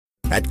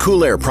At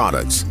Cool Air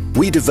Products,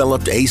 we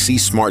developed AC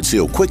Smart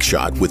Seal Quick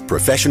Shot with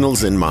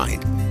professionals in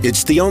mind.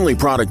 It's the only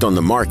product on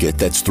the market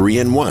that's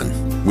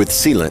 3-in-1, with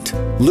sealant,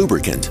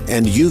 lubricant,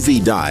 and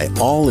UV dye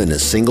all in a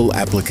single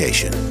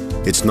application.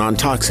 It's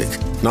non-toxic,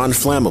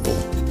 non-flammable,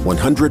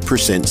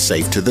 100%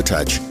 safe to the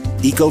touch,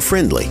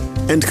 eco-friendly,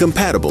 and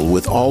compatible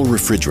with all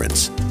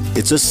refrigerants.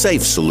 It's a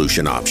safe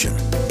solution option,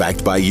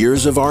 backed by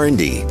years of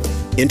R&D,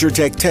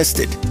 Intertech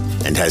tested,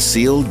 and has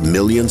sealed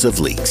millions of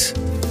leaks.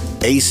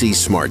 AC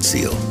Smart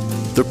Seal,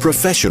 the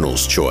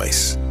professional's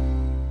choice.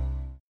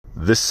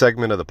 This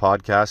segment of the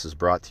podcast is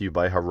brought to you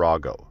by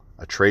Harago,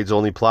 a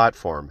trades-only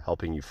platform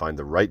helping you find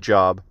the right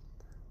job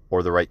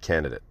or the right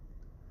candidate.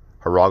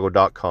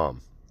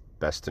 Harago.com,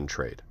 best in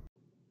trade.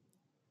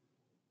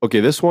 Okay,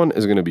 this one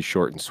is going to be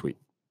short and sweet.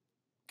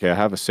 Okay, I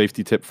have a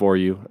safety tip for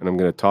you, and I'm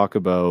going to talk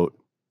about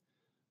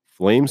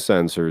flame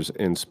sensors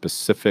in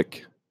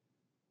specific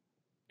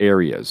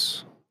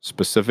areas,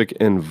 specific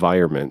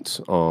environments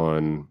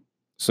on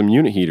some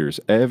unit heaters.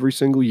 Every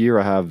single year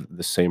I have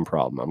the same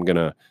problem. I'm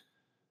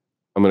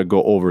gonna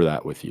go over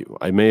that with you.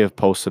 I may have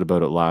posted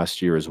about it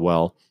last year as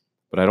well,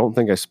 but I don't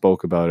think I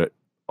spoke about it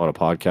on a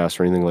podcast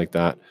or anything like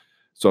that.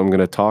 So I'm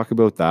going to talk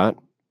about that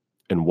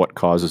and what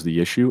causes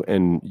the issue.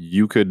 And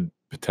you could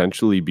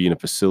potentially be in a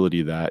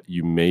facility that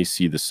you may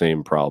see the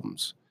same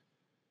problems.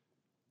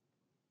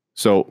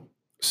 So,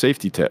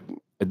 safety tip.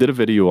 I did a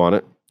video on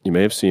it. You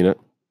may have seen it.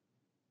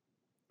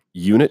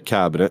 Unit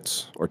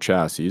cabinets or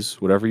chassis,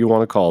 whatever you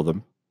want to call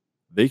them,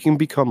 they can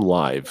become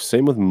live.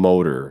 Same with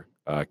motor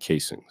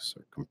casings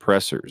or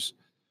compressors.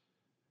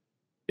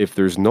 If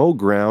there's no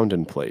ground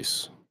in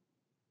place,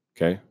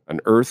 okay, an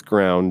earth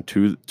ground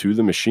to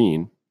the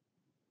machine,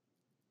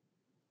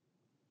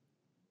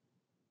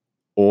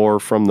 or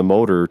from the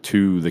motor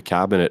to the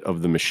cabinet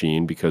of the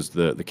machine, because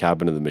the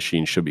cabinet of the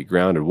machine should be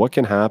grounded, what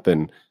can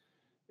happen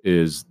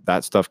is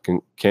that stuff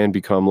can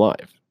become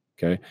live.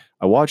 Okay,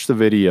 I watched the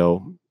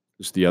video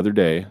just the other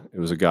day. It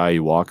was a guy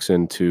who walks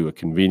into a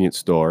convenience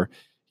store.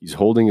 He's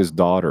holding his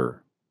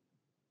daughter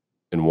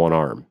in one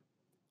arm.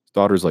 His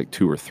daughter's like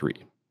 2 or 3.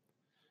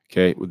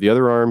 Okay, with the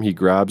other arm, he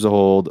grabs a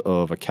hold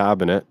of a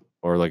cabinet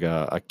or like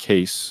a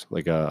case,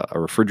 like a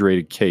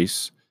refrigerated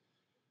case,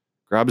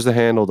 grabs the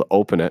handle to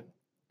open it,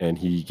 and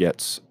he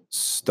gets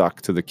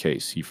stuck to the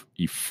case.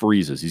 He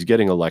freezes. He's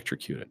getting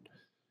electrocuted.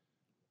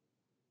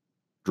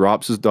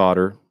 Drops his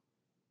daughter.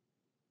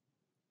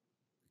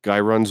 Guy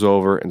runs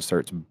over and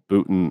starts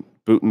booting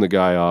the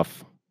guy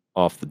off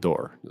the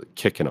door,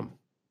 kicking him.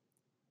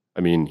 I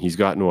mean, he's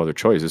got no other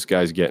choice. This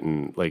guy's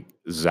getting like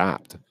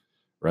zapped,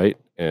 right?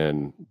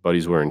 And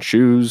buddy's wearing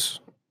shoes,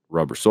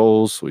 rubber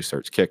soles, so he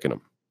starts kicking him.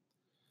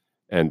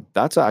 And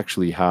that's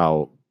actually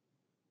how,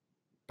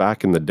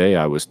 back in the day,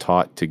 I was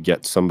taught to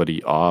get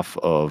somebody off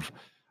of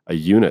a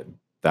unit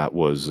that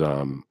was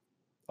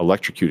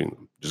electrocuting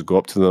them. Just go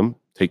up to them,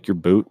 take your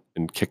boot,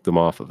 and kick them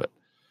off of it.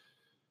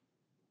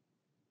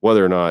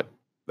 Whether or not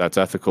that's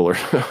ethical or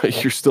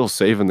not, you're still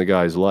saving the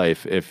guy's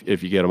life if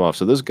you get him off.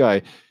 So this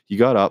guy, he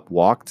got up,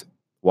 walked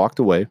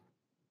away.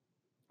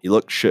 He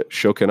looked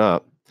shooken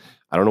up.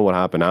 I don't know what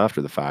happened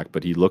after the fact,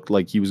 but he looked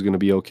like he was going to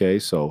be okay.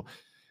 So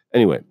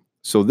anyway,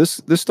 so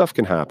this stuff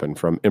can happen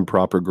from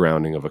improper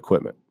grounding of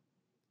equipment.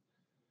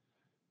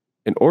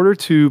 In order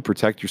to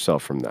protect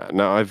yourself from that,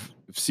 now I've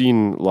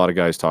seen a lot of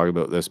guys talk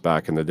about this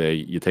back in the day.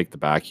 You take the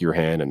back of your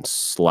hand and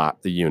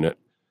slap the unit,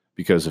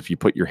 because if you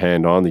put your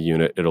hand on the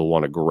unit, it'll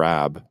want to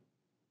grab,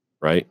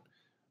 right?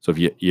 So if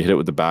you hit it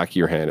with the back of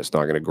your hand, it's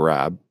not going to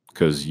grab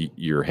because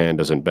your hand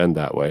doesn't bend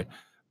that way.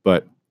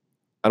 But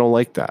I don't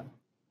like that.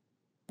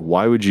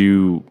 Why would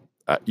you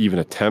even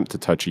attempt to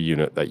touch a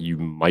unit that you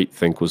might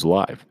think was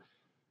live?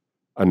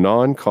 A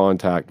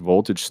non-contact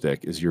voltage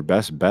stick is your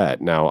best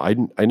bet. Now,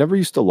 I never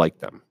used to like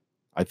them.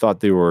 I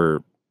thought I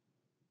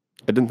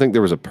didn't think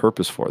there was a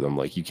purpose for them.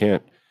 Like, you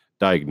can't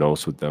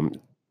diagnose with them,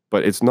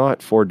 but it's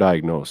not for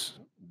diagnosing.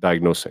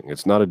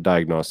 It's not a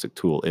diagnostic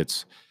tool.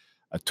 It's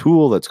a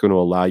tool that's going to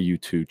allow you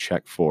to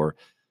check for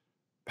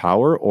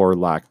power or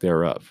lack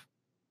thereof.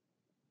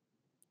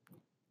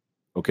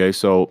 Okay,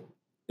 so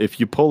if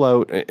you pull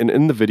out, and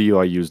in the video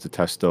I used the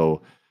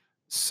Testo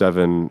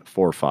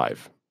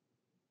 745.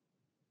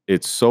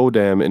 It's so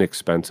damn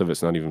inexpensive,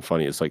 it's not even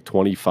funny. It's like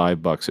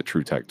 $25 at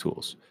True Tech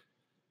Tools.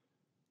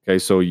 Okay,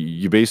 so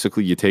you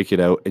take it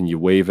out and you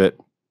wave it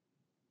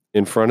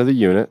in front of the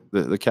unit,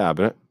 the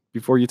cabinet,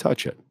 before you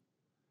touch it.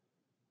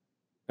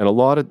 And a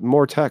lot of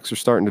more techs are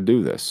starting to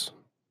do this,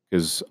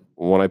 because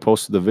when I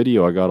posted the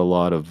video, I got a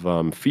lot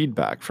of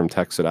feedback from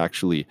techs that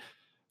actually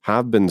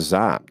have been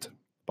zapped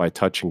by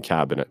touching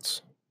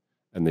cabinets,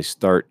 and they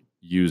start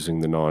using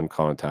the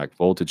non-contact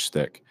voltage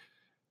stick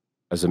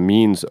as a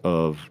means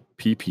of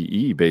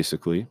PPE,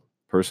 basically,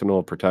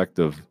 personal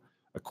protective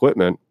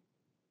equipment,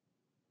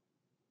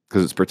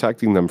 because it's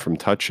protecting them from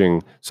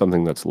touching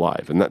something that's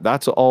live. And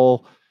that's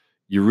all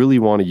you really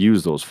want to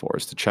use those for,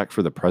 is to check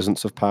for the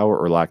presence of power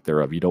or lack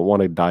thereof. You don't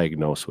want to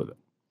diagnose with it.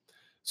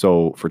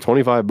 So for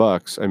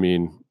 $25, I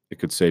mean, it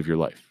could save your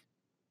life.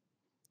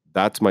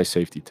 That's my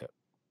safety tip.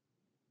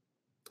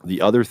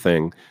 The other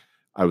thing,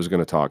 I was going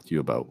to talk to you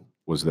about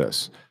was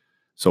this.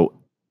 So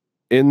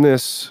in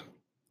this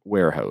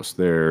warehouse,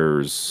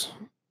 there's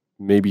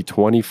maybe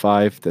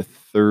 25 to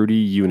 30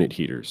 unit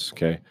heaters.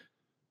 Okay.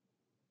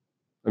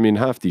 I mean,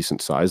 half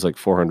decent size, like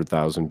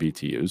 400,000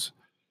 BTUs.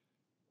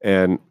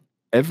 And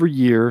every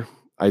year,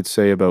 I'd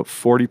say about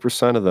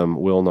 40% of them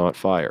will not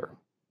fire.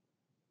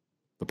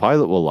 The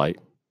pilot will light,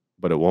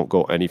 but it won't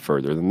go any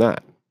further than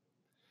that.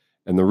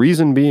 And the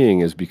reason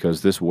being is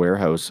because this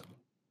warehouse,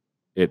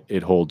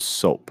 it holds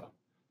soap.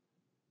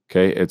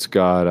 Okay. It's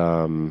got,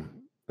 I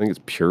think it's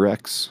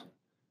Purex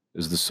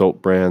is the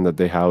soap brand that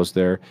they house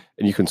there.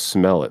 And you can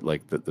smell it.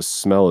 Like the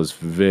smell is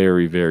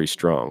very, very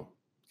strong.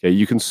 Okay.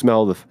 You can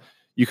smell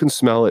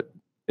it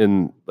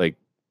in like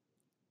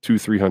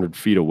 200-300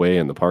 feet away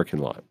in the parking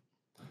lot.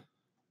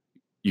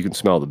 You can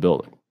smell the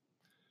building.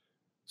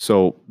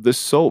 So this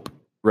soap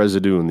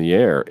residue in the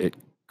air, it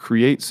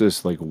creates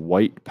this like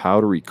white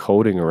powdery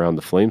coating around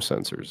the flame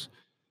sensors.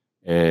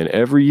 And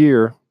every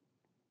year,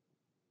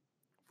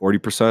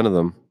 40% of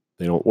them,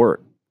 they don't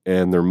work.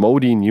 And they're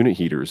Modine unit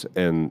heaters,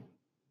 and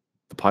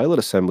the pilot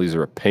assemblies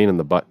are a pain in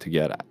the butt to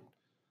get at.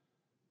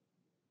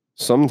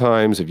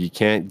 Sometimes if you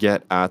can't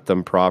get at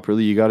them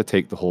properly, you got to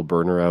take the whole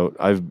burner out.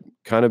 I've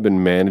kind of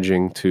been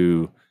managing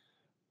to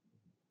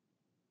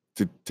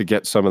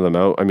get some of them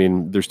out. I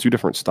mean, there's two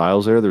different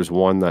styles there. There's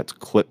one that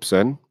clips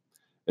in,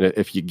 and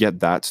if you get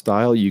that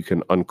style, you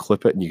can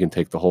unclip it and you can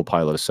take the whole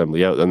pilot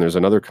assembly out. Then there's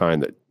another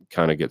kind that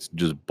kind of gets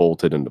just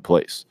bolted into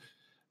place.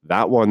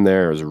 That one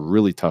there is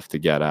really tough to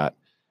get at.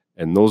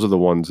 And those are the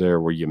ones there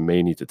where you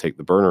may need to take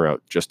the burner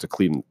out just to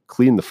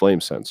clean the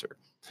flame sensor.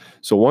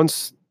 So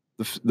once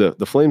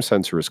the flame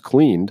sensor is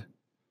cleaned,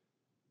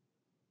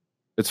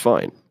 it's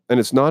fine. And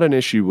it's not an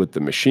issue with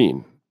the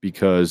machine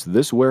because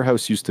this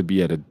warehouse used to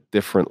be at a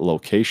different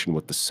location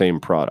with the same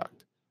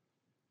product.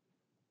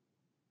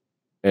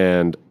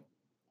 And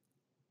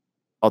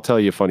I'll tell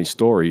you a funny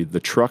story. The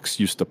trucks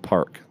used to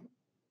park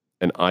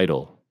and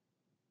idle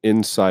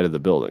inside of the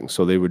building.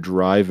 So they would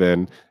drive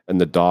in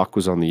and the dock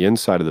was on the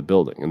inside of the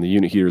building and the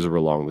unit heaters were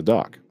along the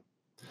dock.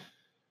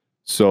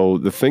 So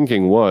the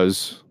thinking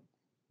was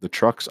the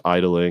trucks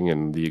idling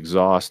and the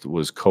exhaust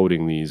was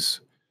coating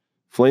these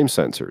flame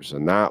sensors,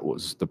 and that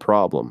was the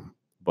problem.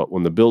 But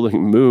when the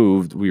building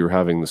moved, we were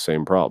having the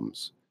same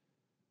problems.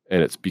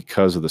 And it's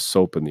because of the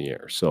soap in the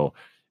air. So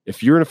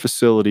if you're in a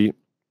facility,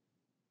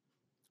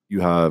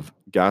 you have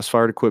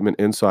gas-fired equipment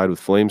inside with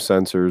flame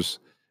sensors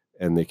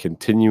and they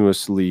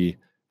continuously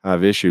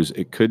have issues,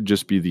 it could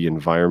just be the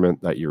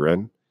environment that you're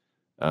in,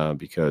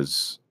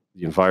 because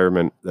the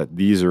environment that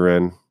these are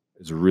in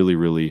is really,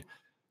 really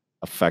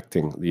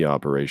affecting the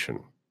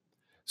operation.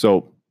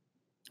 So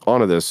on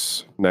to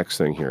this next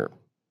thing here.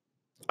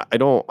 I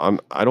don't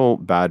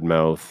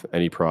badmouth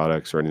any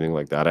products or anything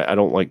like that. I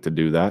don't like to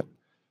do that.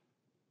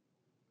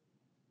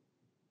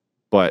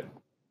 But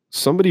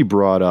somebody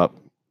brought up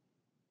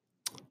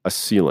a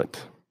sealant,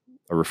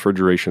 a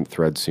refrigeration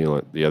thread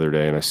sealant the other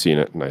day, and I seen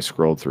it and I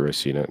scrolled through, I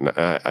seen it,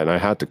 and I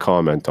had to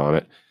comment on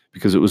it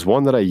because it was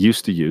one that I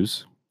used to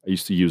use. I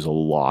used to use a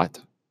lot.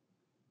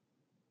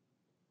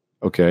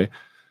 Okay.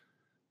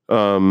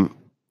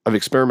 I've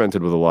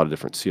experimented with a lot of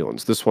different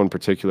sealants. This one in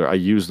particular, I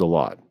used a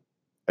lot.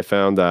 I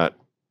found that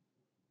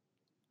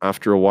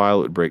after a while,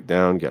 it would break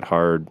down, get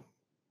hard,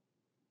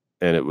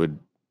 and it would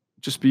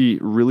just be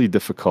really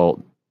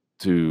difficult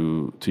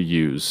to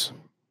use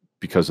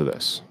because of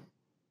this.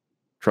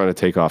 Trying to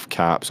take off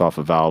caps off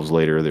of valves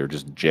later, they're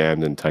just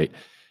jammed in tight.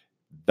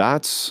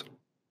 That's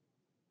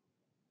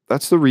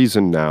the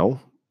reason now.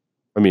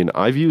 I mean,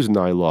 I've used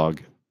Nylog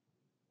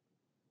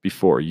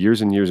before,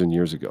 years and years and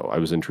years ago. I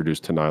was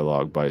introduced to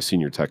Nylog by a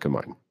senior tech of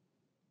mine.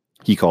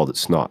 He called it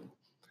snot.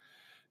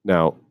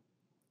 Now,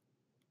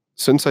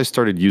 since I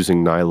started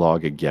using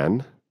Nylog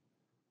again,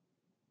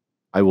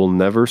 I will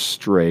never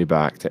stray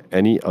back to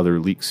any other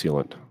leak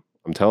sealant.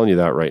 I'm telling you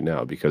that right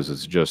now because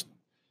it's just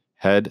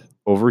head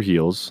over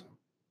heels.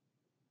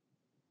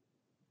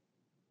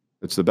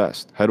 It's the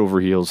best. Head over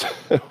heels.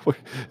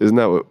 Isn't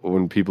that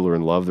when people are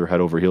in love, they're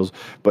head over heels?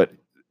 But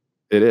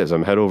it is.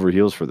 I'm head over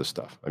heels for this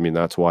stuff. I mean,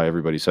 that's why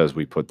everybody says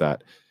we put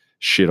that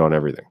shit on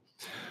everything.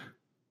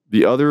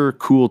 The other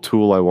cool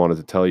tool I wanted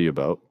to tell you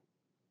about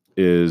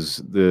is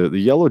the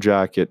Yellow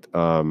Jacket.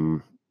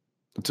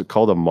 It's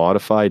called a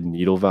modified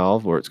needle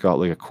valve, where it's got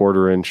like a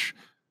 1/4 inch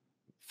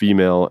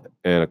female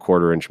and a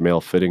 1/4 inch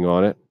male fitting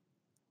on it,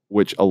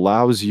 which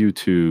allows you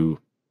to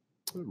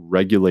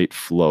regulate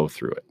flow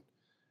through it.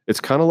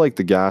 It's kind of like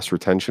the gas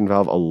retention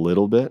valve a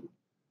little bit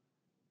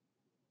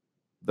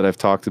that I've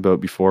talked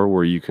about before,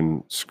 where you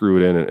can screw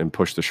it in and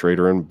push the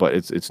Schrader in, but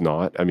it's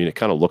not. I mean, it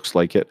kind of looks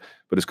like it,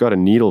 but it's got a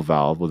needle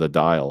valve with a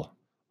dial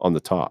on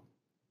the top,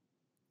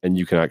 and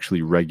you can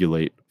actually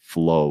regulate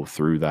flow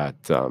through that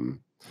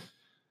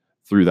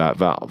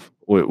valve,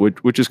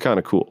 which is kind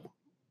of cool.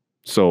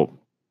 So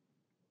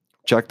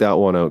check that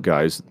one out,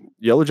 guys.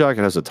 Yellow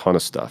Jacket has a ton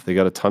of stuff. They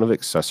got a ton of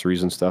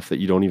accessories and stuff that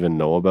you don't even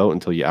know about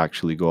until you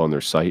actually go on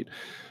their site,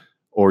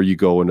 or you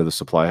go into the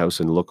supply house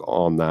and look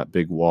on that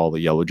big wall, the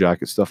Yellow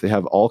Jacket stuff. They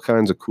have all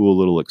kinds of cool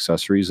little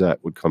accessories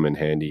that would come in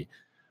handy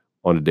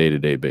on a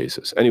day-to-day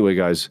basis. Anyway,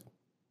 guys,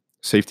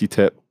 safety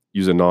tip,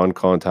 use a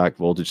non-contact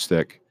voltage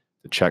stick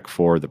to check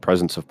for the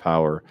presence of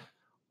power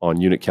on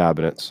unit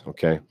cabinets,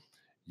 okay?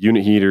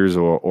 Unit heaters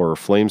or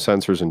flame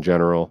sensors in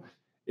general,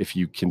 if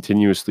you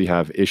continuously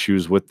have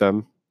issues with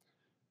them,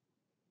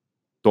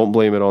 don't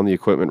blame it on the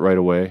equipment right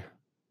away.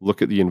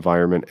 Look at the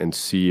environment and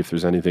see if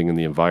there's anything in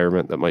the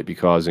environment that might be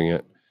causing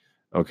it.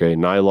 Okay,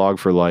 Nylog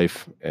for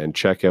life, and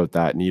check out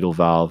that needle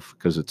valve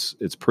because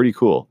it's pretty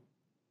cool.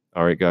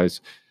 All right,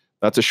 guys,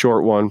 that's a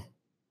short one.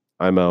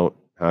 I'm out.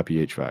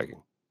 Happy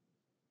HVACing.